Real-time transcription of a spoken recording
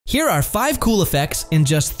Here are 5 cool effects in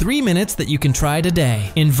just 3 minutes that you can try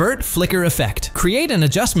today. Invert Flicker Effect. Create an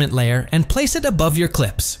adjustment layer and place it above your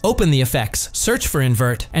clips. Open the effects, search for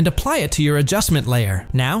invert, and apply it to your adjustment layer.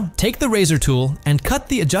 Now, take the razor tool and cut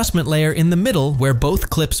the adjustment layer in the middle where both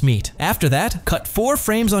clips meet. After that, cut 4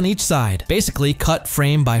 frames on each side. Basically, cut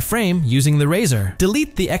frame by frame using the razor.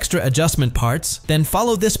 Delete the extra adjustment parts, then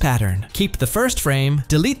follow this pattern. Keep the first frame,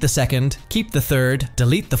 delete the second, keep the third,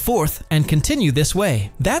 delete the fourth, and continue this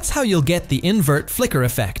way. That's how you'll get the invert flicker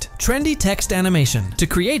effect. Trendy text animation. To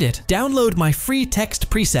create it, download my free text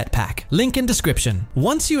preset pack. Link in description.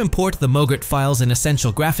 Once you import the Mogurt files in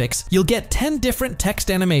Essential Graphics, you'll get 10 different text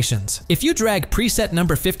animations. If you drag preset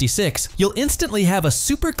number 56, you'll instantly have a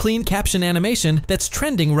super clean caption animation that's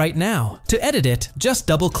trending right now. To edit it, just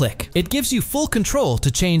double-click. It gives you full control to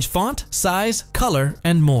change font, size, color,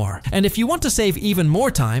 and more. And if you want to save even more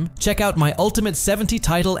time, check out my Ultimate 70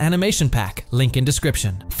 Title Animation Pack. Link in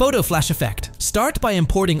description. Photo Flash Effect. Start by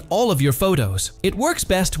importing all of your photos. It works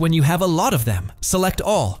best when you have a lot of them. Select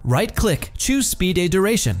all, right-click, choose Speed A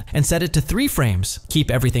Duration, and set it to 3 frames. Keep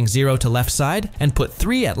everything 0 to left side, and put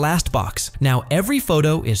 3 at last box. Now every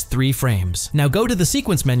photo is 3 frames. Now go to the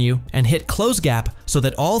Sequence menu and hit Close Gap so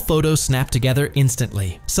that all photos snap together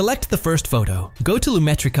instantly. Select the first photo. Go to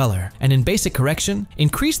Lumetri Color, and in Basic Correction,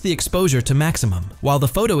 increase the exposure to maximum. While the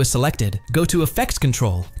photo is selected, go to Effects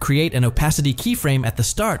Control. Create an opacity keyframe at the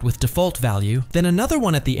start with default value, then another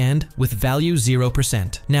one at the end with value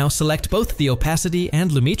 0%. Now select both the opacity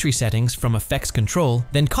and Lumetri settings from Effects Control,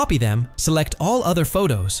 then copy them, select all other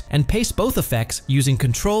photos, and paste both effects using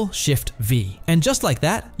Ctrl-Shift-V. And just like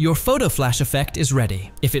that, your photo flash effect is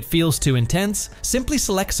ready. If it feels too intense, simply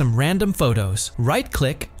select some random photos.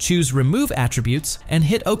 Right-click, choose Remove Attributes, and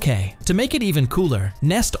hit OK. To make it even cooler,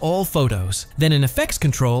 nest all photos. Then in Effects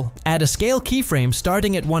Control, add a scale keyframe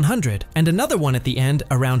starting at 100 and another one at the end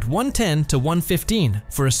around 110 to 115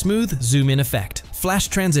 for a smooth zoom-in effect. Flash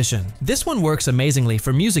Transition. This one works amazingly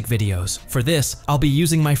for music videos. For this, I'll be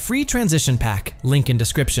using my free transition pack, link in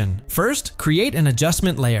description. First, create an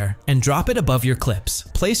adjustment layer and drop it above your clips.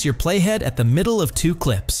 Place your playhead at the middle of 2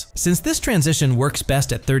 clips. Since this transition works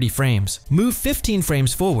best at 30 frames, move 15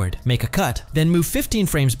 frames forward, make a cut, then move 15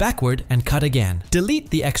 frames backward and cut again.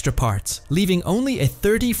 Delete the extra parts, leaving only a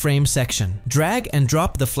 30 frame section. Drag and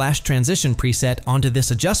drop the Flash Transition preset onto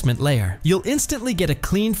this adjustment layer. You'll instantly get a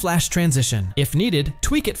clean flash transition. If needed,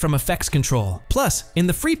 tweak it from Effects Control. Plus, in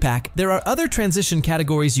the free pack, there are other transition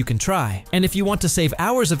categories you can try. And if you want to save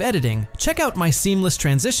hours of editing, check out my Seamless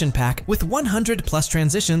Transition pack with 100+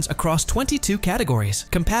 transitions across 22 categories,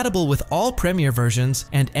 compatible with all Premiere versions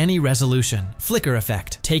and any resolution. Flicker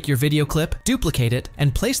Effect. Take your video clip, duplicate it,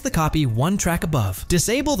 and place the copy 1 track above.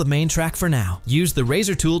 Disable the main track for now. Use the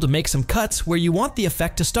razor tool to make some cuts where you want the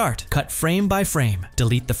effect to start. Cut frame by frame.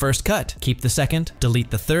 Delete the first cut, keep the second,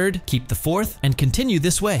 delete the third, keep the fourth, and continue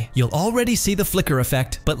this way. You'll already see the flicker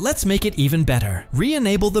effect, but let's make it even better.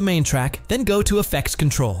 Re-enable the main track, then go to Effects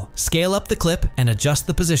Control. Scale up the clip and adjust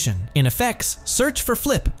the position. In Effects, search for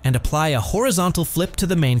Flip and apply a horizontal flip to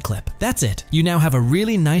the main clip. That's it. You now have a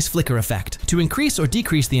really nice flicker effect. To increase or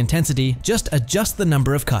decrease the intensity, just adjust the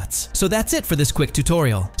number of cuts. So that's it for this quick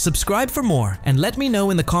tutorial. Subscribe for more and let me know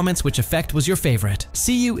in the comments which effect was your favorite.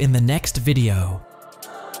 See you in the next video.